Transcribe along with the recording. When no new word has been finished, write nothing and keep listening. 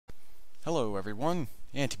Hello everyone,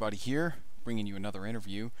 Antibody here, bringing you another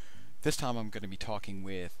interview. This time I'm going to be talking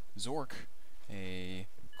with tZork, a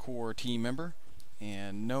core team member,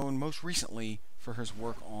 and known most recently for his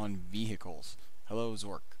work on vehicles. Hello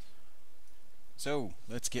tZork. So,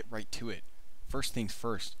 let's get right to it. First things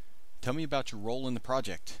first, tell me about your role in the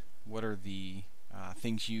project. What are the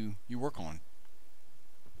things you work on?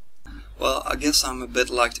 Well, I guess I'm a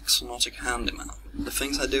bit like the Xonotic handyman. The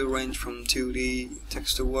things I do range from 2D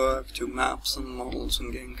text-to work to maps and models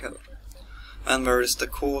and game code. And there is the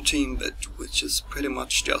core team bit, which is pretty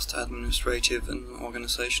much just administrative and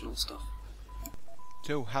organizational stuff.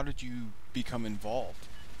 So, how did you become involved?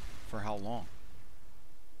 For how long?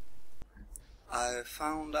 I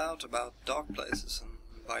found out about Dark Places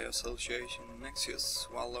and by association Nexus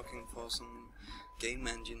while looking for some game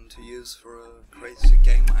engine to use for a crazy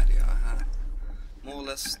game idea I had. More or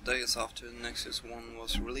less days after Nexus 1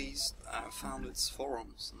 was released, I found its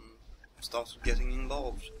forums and started getting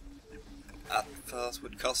involved. At first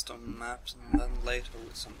with custom maps and then later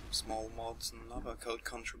with some small mods and other code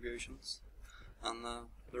contributions. And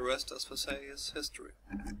the rest, as per se, is history.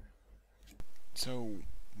 So,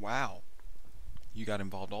 wow. You got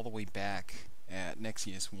involved all the way back at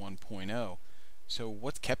Nexus 1.0. So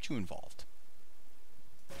what's kept you involved?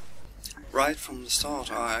 Right from the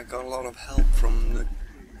start I got a lot of help from the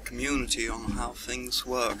community on how things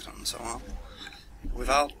worked and so on.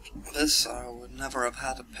 Without this I would never have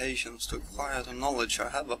had the patience to acquire the knowledge I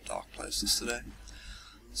have of Dark Places today.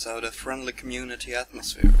 So the friendly community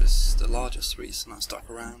atmosphere is the largest reason I stuck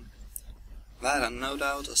around. That and no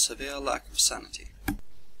doubt a severe lack of sanity.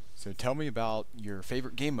 So tell me about your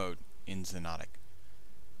favorite game mode in Xonotic.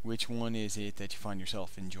 Which one is it that you find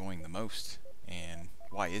yourself enjoying the most, and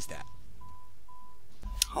why is that?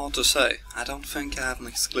 Hard to say. I don't think I have an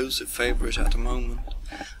exclusive favorite at the moment.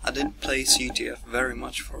 I did play CTF very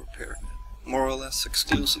much for a period, more or less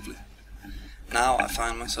exclusively. Now I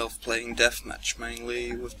find myself playing deathmatch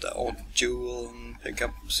mainly with the odd duel and pick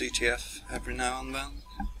up CTF every now and then.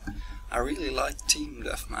 I really like team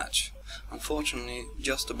deathmatch. Unfortunately,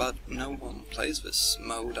 just about no one plays this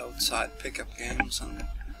mode outside pickup games, and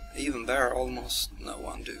even there almost no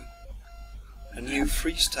one do. A new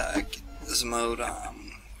freeze tag is a mode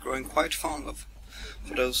I'm growing quite fond of.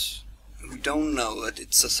 For those who don't know it,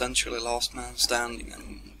 it's essentially last man standing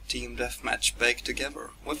and team deathmatch baked together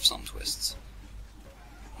with some twists.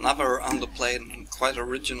 Another underplayed and quite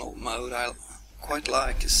original mode I quite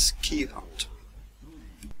like is Key Hunt.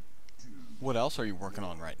 What else are you working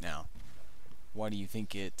on right now? Why do you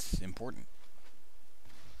think it's important?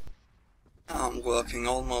 I'm working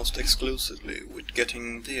almost exclusively with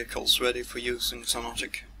getting vehicles ready for use in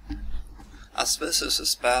Xonotic. As this is a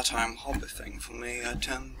spare time hobby thing for me, I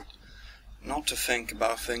tend not to think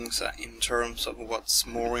about things in terms of what's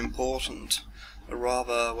more important, but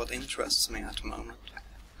rather what interests me at the moment.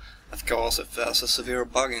 Of course, if there's a severe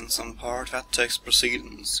bug in some part, that takes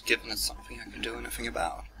precedence, given it's something I can do anything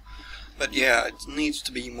about. But yeah, it needs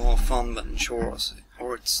to be more fun than chores,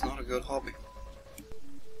 or it's not a good hobby.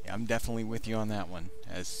 Yeah, I'm definitely with you on that one.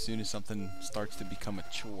 As soon as something starts to become a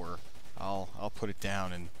chore, I'll put it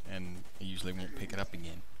down and I usually won't pick it up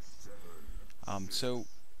again. So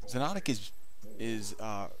Xonotic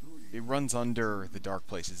it runs under the Dark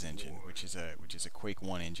Places engine, which is a Quake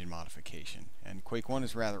 1 engine modification, and Quake 1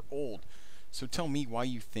 is rather old. So tell me why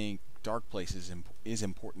you think Dark Places is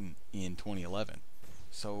important in 2011.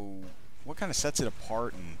 So what kind of sets it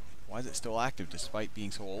apart, and why is it still active despite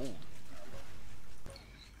being so old?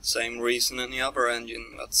 Same reason any other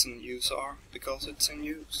engine that's in use are, because it's in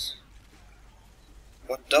use.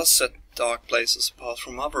 What does set Dark Places apart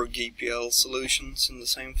from other GPL solutions in the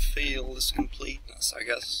same field is completeness, I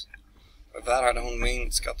guess. By that I don't mean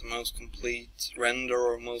it's got the most complete render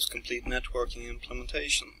or most complete networking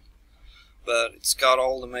implementation, but it's got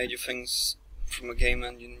all the major things from a game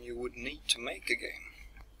engine you would need to make a game.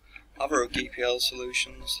 Other GPL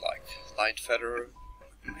solutions, like Lightfeather,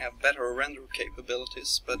 have better render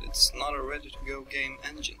capabilities, but it's not a ready-to-go game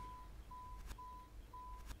engine.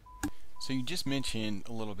 So you just mentioned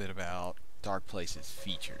a little bit about Dark Places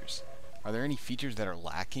features. Are there any features that are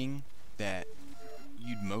lacking that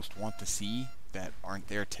you'd most want to see that aren't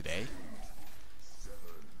there today?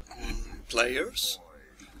 Players?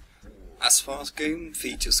 As far as game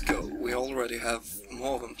features go, we already have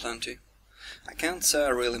more than plenty. I can't say I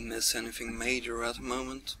really miss anything major at the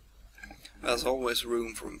moment. There's always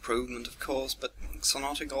room for improvement, of course, but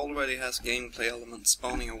Xonotic already has gameplay elements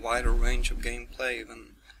spawning a wider range of gameplay than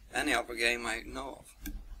any other game I know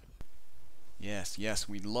of. Yes,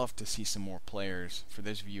 we'd love to see some more players. For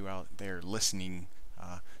those of you out there listening,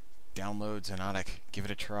 download Xonotic. Give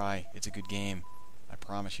it a try. It's a good game. I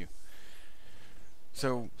promise you.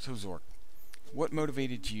 So Zork, what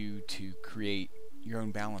motivated you to create your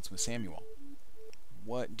own balance with Samuel?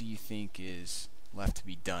 What do you think is left to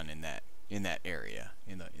be done in that area,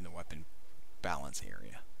 in the weapon balance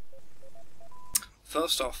area?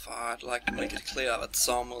 First off, I'd like to make it clear that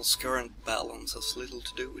Samuel's current balance has little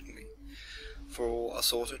to do with me. For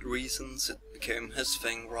assorted reasons, it became his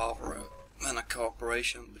thing rather than a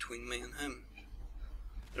cooperation between me and him.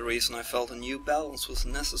 The reason I felt a new balance was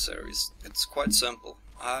necessary is it's quite simple.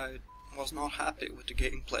 I was not happy with the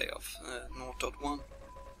gameplay of 0.1.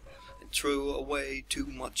 It threw away too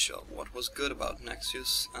much of what was good about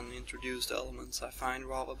Nexus and introduced elements I find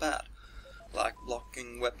rather bad, like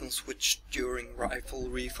blocking weapon switch during rifle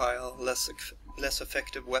refire, less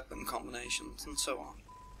effective weapon combinations, and so on.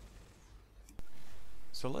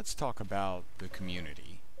 So let's talk about the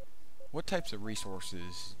community. What types of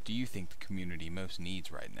resources do you think the community most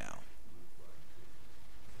needs right now?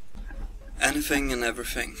 Anything and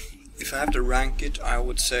everything. If I have to rank it, I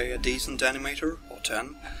would say a decent animator, or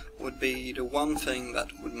 10, would be the one thing that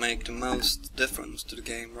would make the most difference to the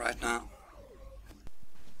game right now.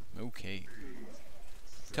 Okay.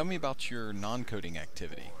 Tell me about your non-coding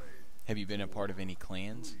activity. Have you been a part of any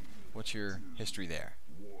clans? What's your history there?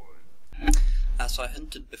 As I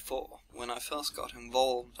hinted before, when I first got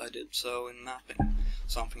involved I did so in mapping,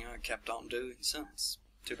 something I kept on doing since,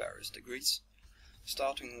 to various degrees.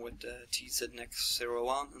 Starting with the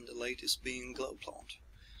tZork and the latest being Glowplant.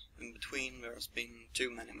 In between there's been too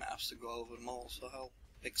many maps to go over them all, so I'll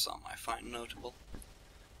pick some I find notable.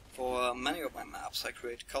 For many of my maps I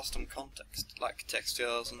create custom context, like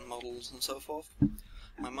textures and models and so forth.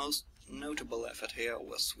 My most notable effort here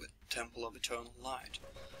was with Temple of Eternal Light,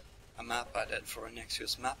 a map I did for a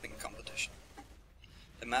Nexus mapping competition.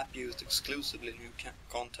 The map used exclusively new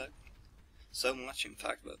content, so much in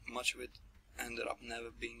fact that much of it ended up never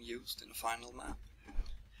being used in the final map.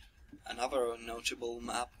 Another notable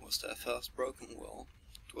map was their first Broken World.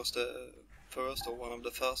 It was the first or one of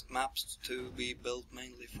the first maps to be built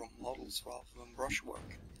mainly from models rather than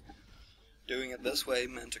brushwork. Doing it this way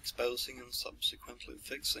meant exposing and subsequently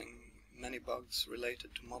fixing many bugs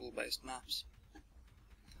related to model-based maps.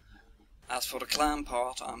 As for the clan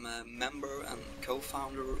part, I'm a member and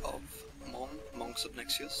co-founder of Monks of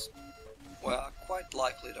Nexus. We are quite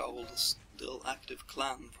likely the oldest still active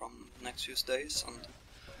clan from Nexus days, and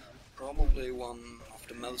probably one of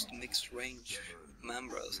the most mixed range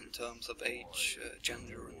members in terms of age,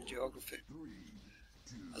 gender and geography.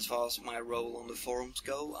 As far as my role on the forums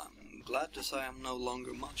go, I'm glad to say I'm no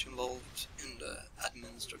longer much involved in the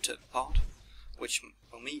administrative part, which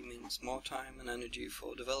for me means more time and energy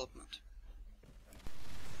for development.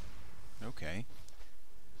 Okay.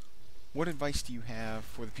 What advice do you have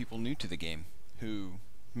for the people new to the game who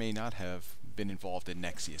may not have been involved in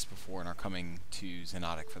Nexus before and are coming to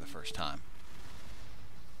Xonotic for the first time?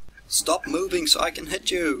 Stop moving so I can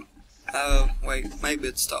hit you! Wait, maybe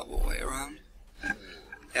it's the other way around.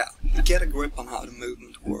 Yeah, get a grip on how the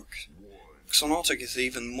movement works. Xonotic is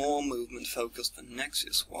even more movement focused than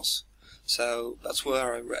Nexus was, so that's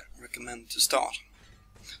where I recommend to start.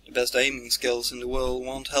 The best aiming skills in the world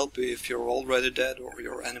won't help you if you're already dead or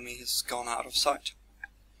your enemy has gone out of sight.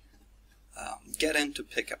 Get into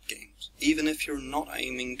pickup games. Even if you're not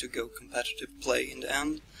aiming to go competitive play in the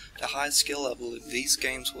end, the high skill level in these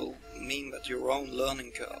games will mean that your own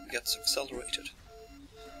learning curve gets accelerated.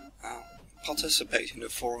 Participate in the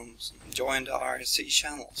forums and join the IRC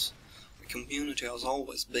channels. The community has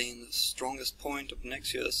always been the strongest point of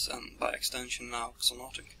Nexus and by extension now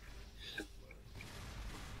Xonotic.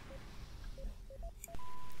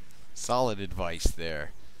 Solid advice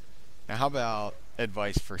there. Now how about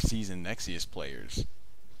advice for seasoned Nexus players?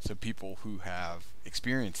 So people who have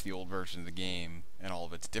experienced the old version of the game and all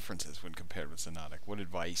of its differences when compared with Xonotic. What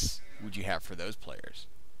advice would you have for those players?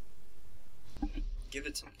 Give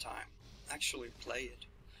it some time. Actually play it.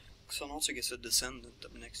 Xonotic is a descendant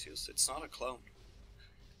of Nexus, it's not a clone.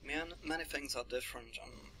 Many things are different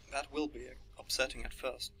and that will be upsetting at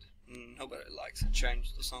first. Nobody likes a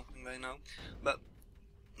change to something they know, but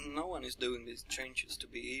no one is doing these changes to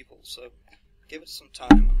be evil, so give it some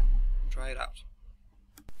time and try it out.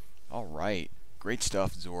 Alright, great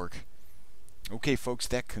stuff, Zork. Okay folks,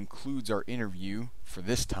 that concludes our interview for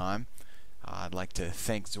this time. I'd like to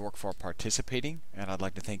thank Zork for participating, and I'd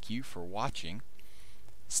like to thank you for watching.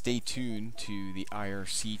 Stay tuned to the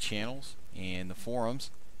IRC channels and the forums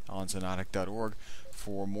on Xonotic.org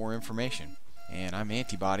for more information. And I'm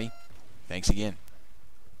Antibody. Thanks again.